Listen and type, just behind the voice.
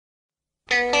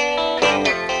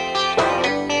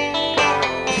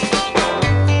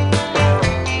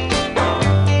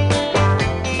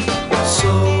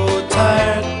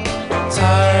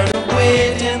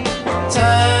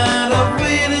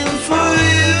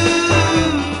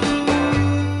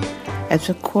As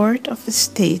a court of the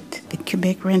state, the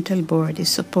Quebec Rental Board is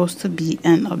supposed to be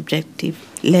an objective,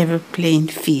 level playing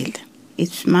field.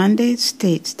 Its mandate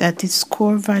states that its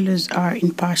core values are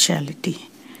impartiality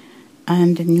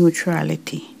and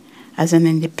neutrality. As an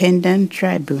independent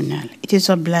tribunal, it is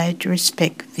obliged to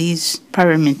respect these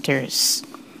parameters.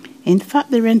 In fact,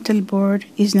 the Rental Board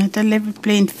is not a level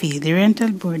playing field. The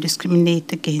Rental Board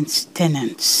discriminates against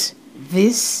tenants.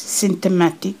 This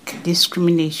systematic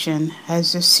discrimination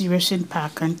has a serious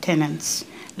impact on tenants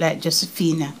like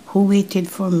Josephina, who waited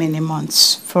for many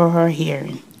months for her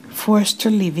hearing, forced to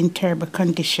live in terrible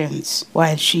conditions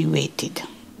while she waited.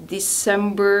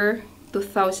 December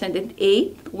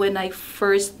 2008, when I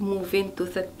first moved into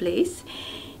that place,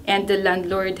 and the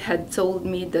landlord had told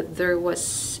me that there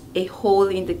was a hole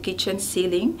in the kitchen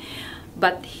ceiling,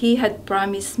 but he had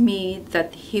promised me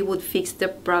that he would fix the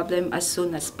problem as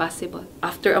soon as possible.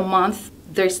 After a month,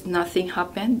 there's nothing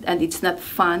happened, and it's not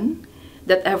fun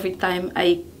that every time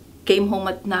I came home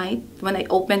at night, when I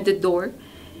opened the door,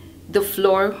 the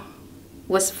floor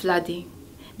was flooding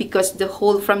because the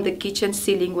hole from the kitchen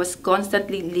ceiling was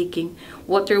constantly leaking.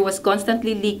 Water was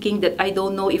constantly leaking that I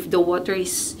don't know if the water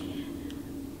is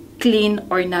clean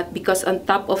or not, because on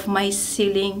top of my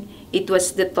ceiling, it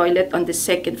was the toilet on the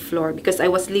second floor because I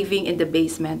was living in the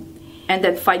basement. And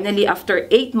then finally, after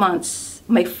 8 months,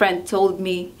 my friend told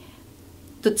me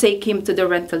to take him to the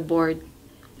rental board.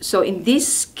 So in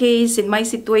this case, in my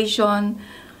situation,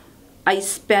 I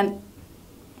spent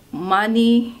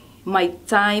money, my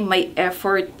time, my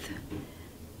effort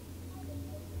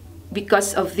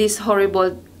because of this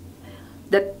horrible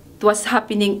that was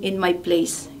happening in my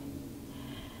place.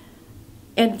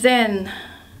 And then,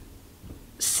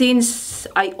 since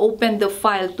I opened the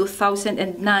file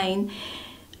 2009,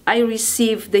 I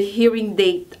received the hearing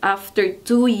date after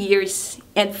 2 years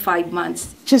and 5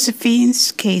 months.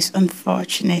 Josephine's case,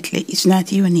 unfortunately, is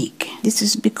not unique. This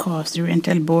is because the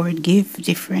rental board gave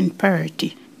different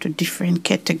priority to different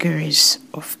categories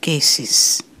of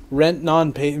cases. Rent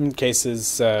non-payment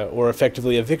cases, or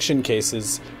effectively eviction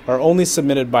cases, are only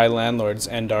submitted by landlords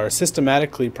and are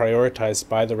systematically prioritized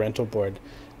by the rental board.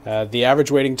 The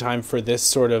average waiting time for this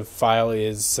sort of file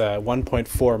is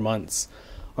 1.4 months.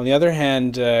 On the other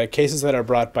hand, cases that are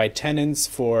brought by tenants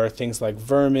for things like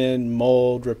vermin,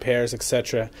 mould, repairs,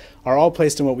 etc. are all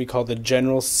placed in what we call the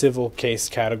general civil case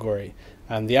category.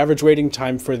 The average waiting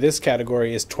time for this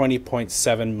category is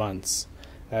 20.7 months.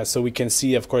 So we can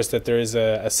see, of course, that there is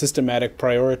a systematic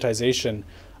prioritization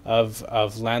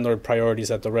of landlord priorities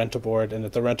at the rental board, and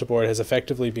that the rental board has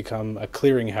effectively become a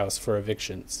clearinghouse for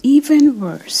evictions. Even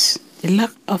worse, the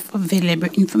lack of available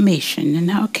information on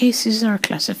how cases are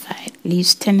classified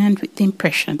leaves tenants with the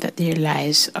impression that their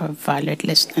lives are valued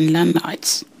less than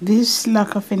landlords. This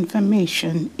lack of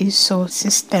information is so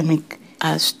systemic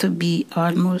as to be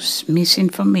almost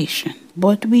misinformation.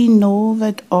 But we know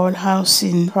that all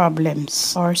housing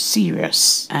problems are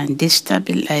serious and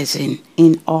destabilizing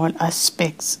in all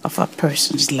aspects of a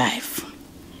person's life.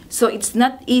 So it's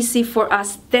not easy for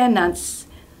us tenants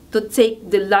to take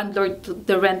the landlord to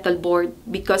the rental board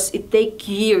because it takes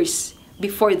years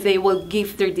before they will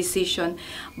give their decision.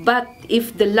 But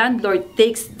if the landlord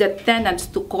takes the tenants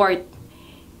to court,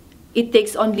 it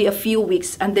takes only a few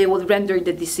weeks and they will render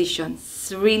the decision.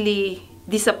 It's really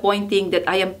disappointing that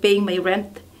I am paying my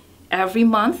rent every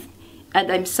month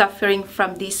and I'm suffering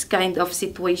from this kind of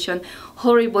situation,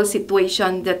 horrible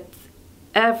situation that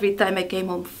every time I came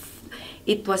home,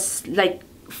 it was like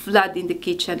flood in the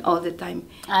kitchen all the time.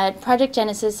 At Project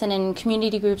Genesis and in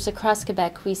community groups across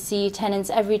Quebec, we see tenants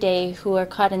every day who are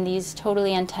caught in these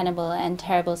totally untenable and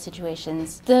terrible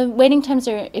situations. The waiting times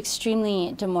are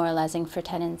extremely demoralizing for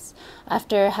tenants.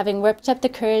 After having worked up the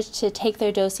courage to take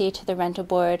their dossier to the rental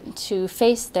board to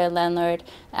face their landlord,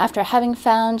 after having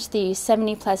found the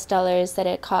 $70+ that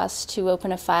it costs to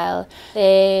open a file,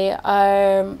 they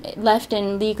are left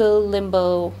in legal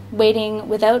limbo, waiting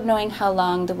without knowing how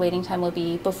long the waiting time will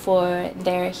be before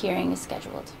their hearing is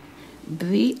scheduled.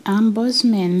 The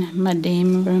ombudsman,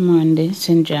 Madame Ramonde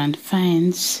St. John,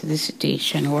 finds the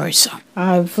situation worrisome.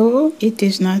 Although it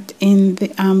is not in the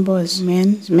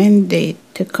ombudsman's mandate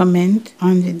to comment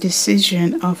on the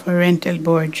decision of a rental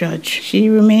board judge, she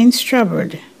remains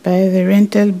troubled by the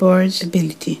rental board's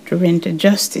ability to render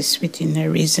justice within a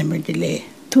reasonable delay.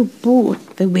 To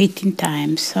boot, the waiting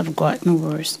times have gotten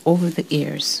worse over the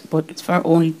years, but for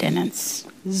only tenants.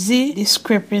 The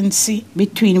discrepancy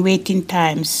between waiting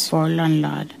times for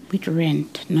landlord with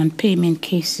rent, non-payment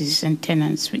cases, and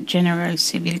tenants with general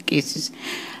civil cases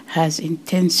has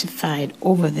intensified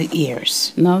over the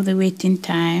years. Now the waiting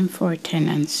time for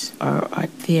tenants are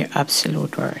at their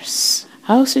absolute worst.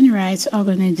 Housing rights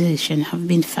organizations have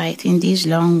been fighting these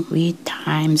long wait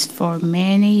times for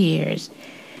many years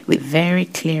with very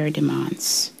clear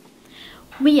demands.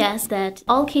 We ask that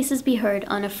all cases be heard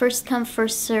on a first-come,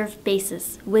 first-served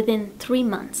basis within 3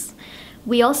 months.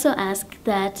 We also ask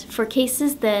that for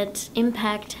cases that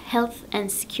impact health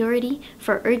and security,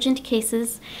 for urgent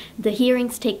cases, the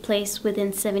hearings take place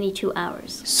within 72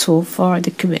 hours. So far,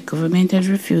 the Quebec government has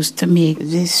refused to make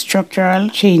these structural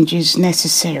changes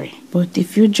necessary. But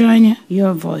if you join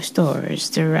your voice to ours,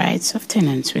 the rights of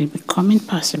tenants will become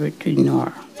impossible to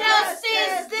ignore.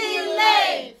 Justice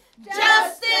delayed!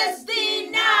 Justice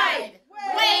denied!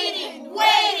 Waiting,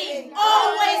 waiting,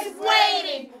 always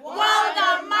waiting, while the